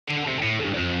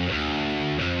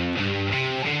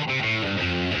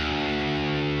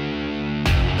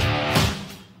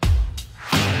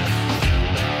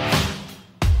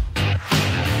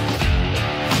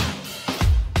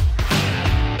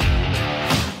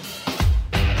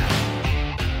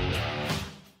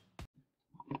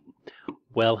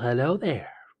Well, hello there.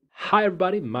 Hi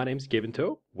everybody, my name's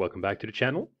Giventoe. Welcome back to the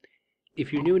channel.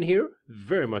 If you're new in here,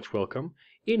 very much welcome.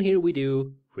 In here we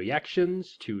do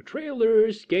reactions to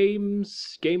trailers,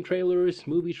 games, game trailers,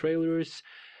 movie trailers,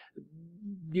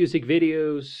 music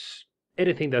videos,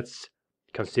 anything that's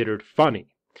considered funny.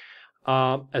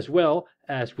 As well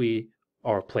as we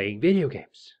are playing video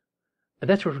games. And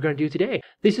that's what we're going to do today.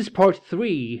 This is part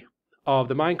 3 of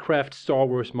the Minecraft Star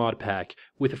Wars mod pack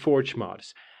with the Forge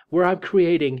mods, where I'm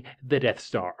creating the Death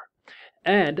Star.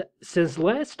 And since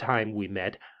last time we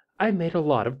met, I made a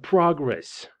lot of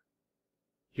progress.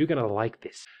 You're gonna like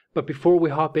this. But before we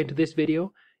hop into this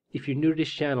video, if you're new to this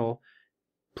channel,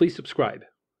 please subscribe.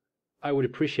 I would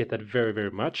appreciate that very,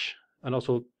 very much. And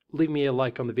also leave me a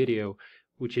like on the video,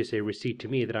 which is a receipt to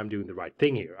me that I'm doing the right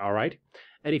thing here, alright?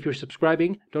 And if you're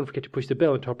subscribing, don't forget to push the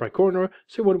bell in the top right corner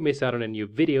so you won't miss out on any new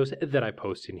videos that I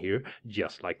post in here,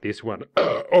 just like this one.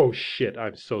 Oh shit,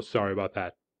 I'm so sorry about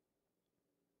that.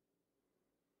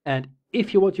 And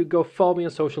if you want to go follow me on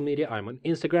social media, I'm on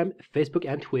Instagram,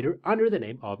 Facebook, and Twitter under the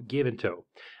name of Giventoe.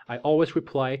 I always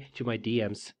reply to my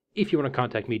DMs if you want to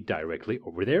contact me directly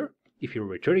over there. If you're a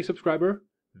returning subscriber,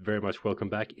 very much welcome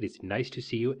back. It is nice to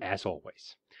see you as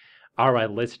always. Alright,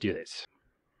 let's do this.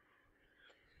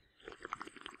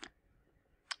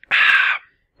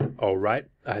 Alright,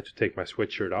 I had to take my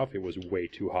sweatshirt off. It was way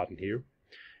too hot in here.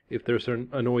 If there's an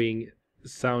annoying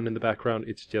sound in the background,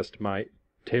 it's just my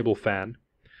table fan.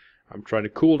 I'm trying to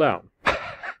cool down.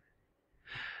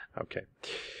 Okay.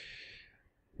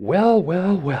 Well.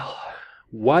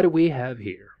 What do we have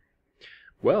here?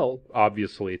 Well,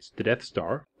 obviously it's the Death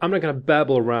Star. I'm not gonna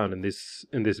babble around in this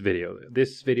video.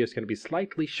 This video is gonna be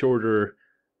slightly shorter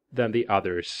than the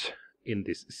others in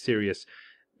this series,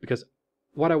 because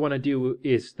what I want to do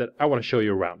is that I want to show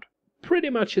you around. Pretty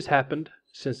much has happened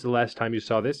since the last time you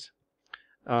saw this.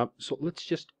 So let's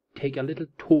just take a little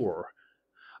tour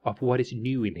of what is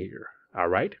new in here.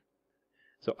 Alright?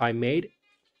 So I made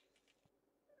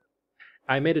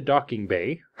a docking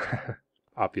bay,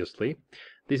 obviously.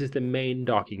 This is the main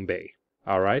docking bay.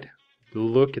 Alright?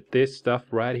 Look at this stuff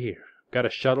right here. Got a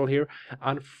shuttle here.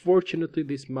 Unfortunately,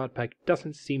 this mod pack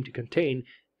doesn't seem to contain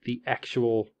the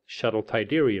actual shuttle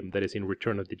Tidarium that is in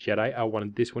Return of the Jedi. I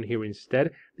wanted this one here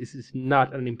instead. This is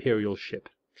not an Imperial ship,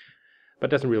 but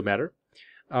doesn't really matter.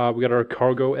 We got our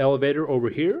cargo elevator over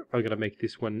here. I'm gonna make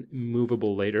this one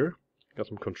movable later. Got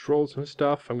some controls and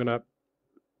stuff. I'm gonna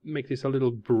make this a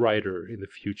little brighter in the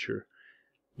future.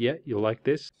 Yeah, you'll like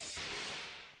this.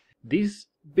 These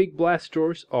big blast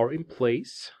doors are in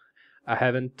place. I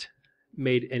haven't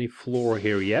made any floor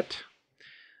here yet.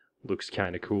 Looks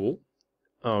kind of cool.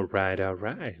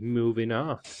 Alright, moving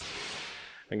on.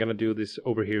 I'm gonna do this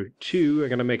over here too. I'm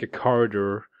gonna make a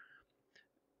corridor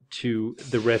to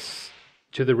the rest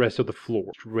of the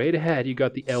floor. Straight ahead you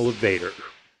got the elevator.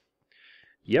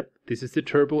 Yep, this is the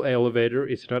turbo elevator.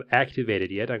 It's not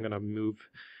activated yet. I'm gonna move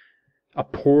a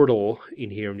portal in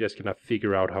here. I'm just gonna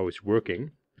figure out how it's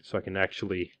working so I can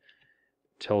actually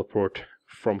teleport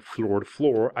from floor to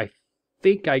floor. I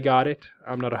think I got it.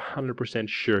 I'm not 100%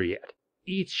 sure yet.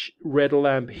 Each red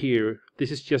lamp here, this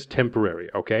is just temporary,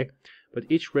 okay? But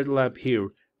each red lamp here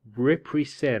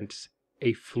represents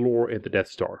a floor in the Death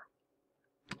Star.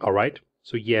 Alright?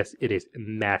 So yes, it is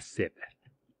massive.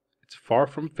 It's far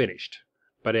from finished.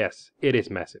 But yes, it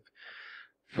is massive.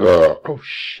 Oh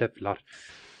shit, blood.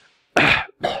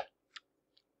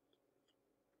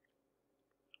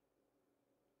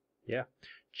 Yeah,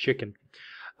 chicken.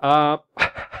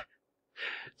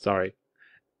 Sorry.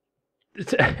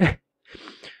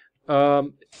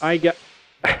 I got...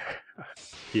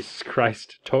 Jesus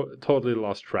Christ, totally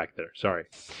lost track there, sorry.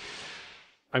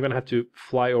 I'm gonna have to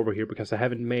fly over here because I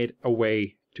haven't made a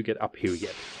way to get up here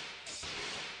yet.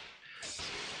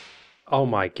 Oh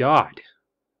my god.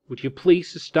 Would you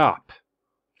please stop?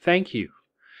 Thank you.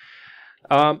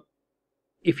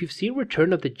 If you've seen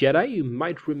Return of the Jedi, you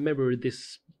might remember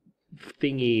this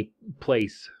thingy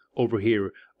place over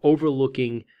here,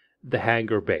 overlooking the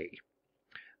hangar bay,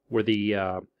 where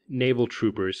the naval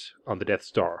troopers on the Death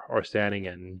Star are standing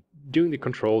and doing the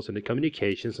controls and the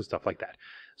communications and stuff like that.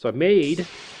 So I made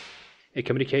a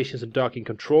communications and docking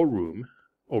control room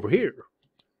over here,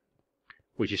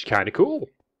 which is kind of cool.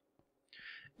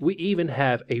 We even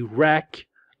have a rack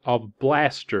of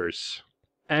blasters,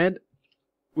 and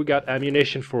we got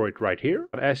ammunition for it right here.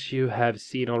 But as you have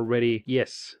seen already,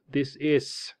 yes, this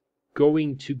is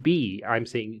going to be, I'm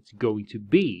saying it's going to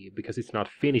be because it's not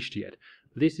finished yet.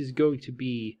 This is going to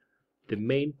be the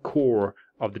main core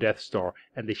of the Death Star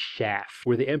and the shaft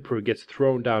where the Emperor gets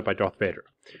thrown down by Darth Vader.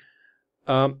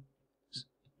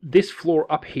 This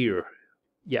floor up here,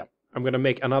 yeah, I'm gonna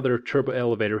make another turbo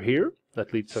elevator here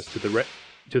that leads us to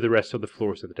the rest of the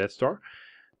floors of the Death Star.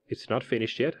 It's not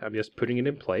finished yet. I'm just putting it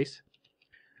in place.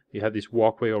 You have this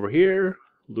walkway over here.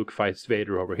 Luke fights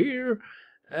Vader over here.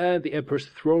 And the Emperor's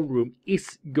throne room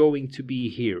is going to be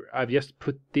here. I've just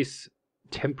put this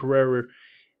temporary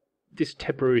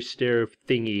stair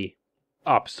thingy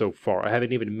up so far. I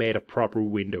haven't even made a proper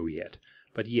window yet.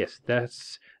 But yes,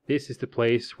 this is the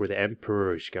place where the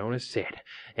Emperor is gonna sit.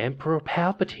 Emperor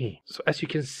Palpatine. So as you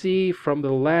can see from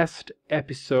the last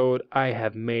episode, I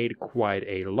have made quite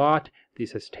a lot.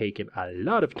 This has taken a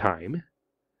lot of time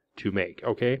to make,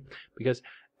 okay? Because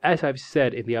as I've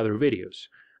said in the other videos,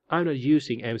 I'm not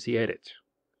using MC Edit.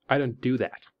 I don't do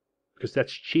that because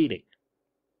that's cheating.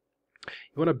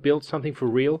 You want to build something for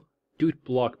real? Do it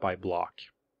block by block.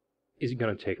 Is it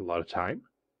going to take a lot of time?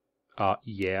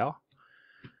 Yeah.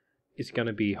 Is it going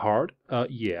to be hard?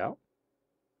 Yeah.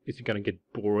 Is it going to get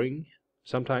boring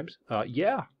sometimes?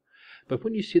 Yeah. But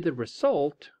when you see the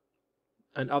result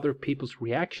and other people's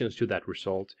reactions to that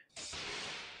result,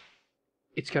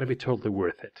 it's going to be totally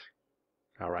worth it.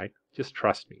 All right? Just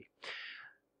trust me.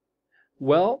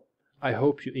 Well, I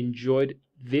hope you enjoyed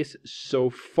this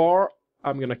so far.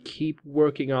 I'm going to keep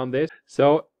working on this.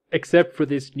 So, except for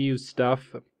this new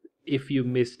stuff, if you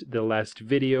missed the last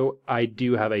video, I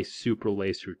do have a super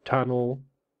laser tunnel.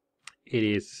 It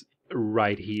is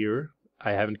right here.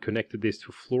 I haven't connected this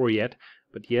to floor yet,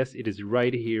 but yes, it is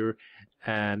right here.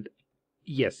 And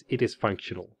yes, it is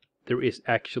functional. There is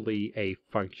actually a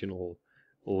functional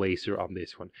laser on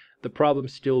this one. The problem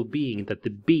still being that the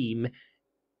beam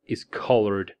is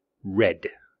colored red,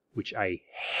 which I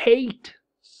hate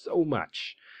so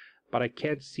much, but I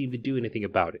can't seem to do anything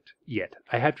about it yet.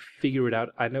 I have to figure it out.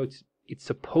 I know it's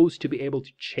supposed to be able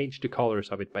to change the colors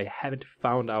of it, but I haven't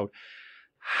found out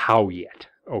how yet,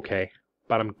 okay?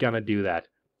 But I'm gonna do that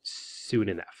soon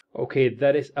enough. Okay,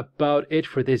 that is about it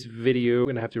for this video. I'm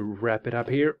gonna have to wrap it up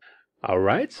here.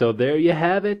 Alright, so there you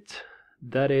have it.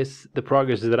 That is the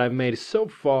progress that I've made so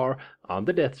far on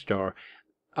the Death Star.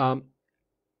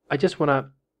 I just want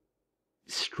to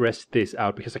stress this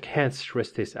out because I can't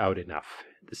stress this out enough.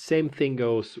 The same thing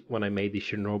goes when I made the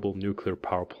Chernobyl nuclear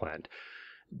power plant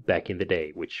back in the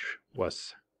day, which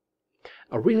was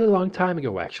a really long time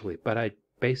ago actually, but I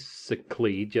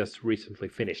basically just recently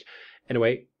finished.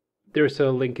 Anyway, there's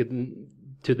a link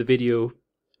to the video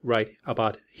right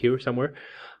about here somewhere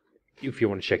if you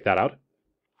want to check that out.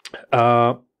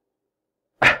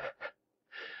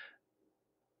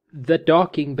 The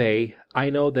docking bay, I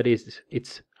know that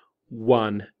it's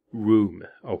one room,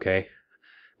 okay?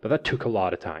 But that took a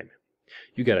lot of time.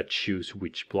 You gotta choose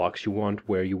which blocks you want,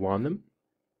 where you want them.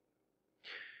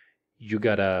 You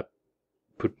gotta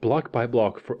put block by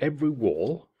block for every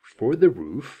wall, for the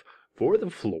roof, for the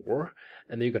floor,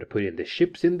 and then you gotta put in the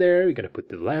ships in there, you gotta put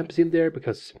the lamps in there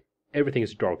because everything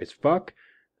is dark as fuck.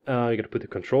 You gotta put the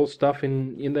control stuff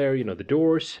in there, you know, the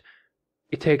doors.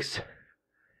 It takes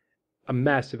a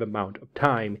massive amount of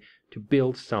time to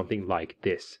build something like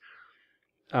this.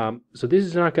 So this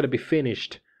is not going to be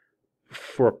finished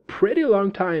for a pretty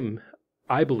long time,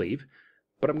 I believe,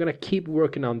 but I'm going to keep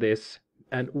working on this,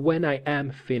 and when I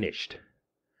am finished,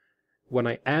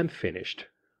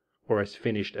 or as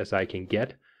finished as I can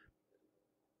get,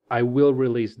 I will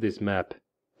release this map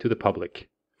to the public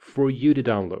for you to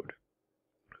download,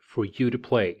 for you to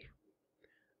play,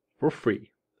 for free,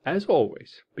 as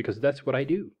always, because that's what I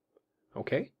do.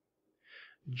 Okay?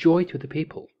 Joy to the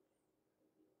people.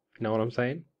 Know what I'm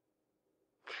saying?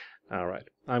 Alright,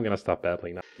 I'm gonna stop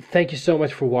babbling now. Thank you so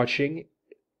much for watching.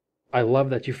 I love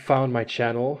that you found my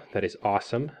channel. That is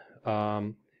awesome.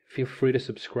 Feel free to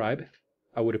subscribe.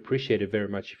 I would appreciate it very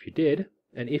much if you did.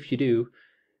 And if you do,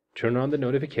 turn on the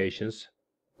notifications.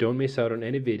 Don't miss out on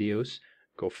any videos.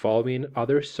 Go follow me in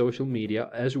other social media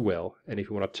as well. And if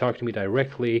you want to talk to me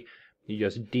directly, you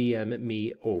just DM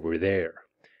me over there.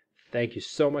 Thank you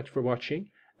so much for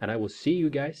watching, and I will see you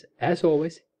guys, as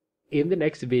always, in the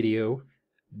next video.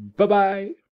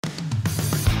 Bye-bye!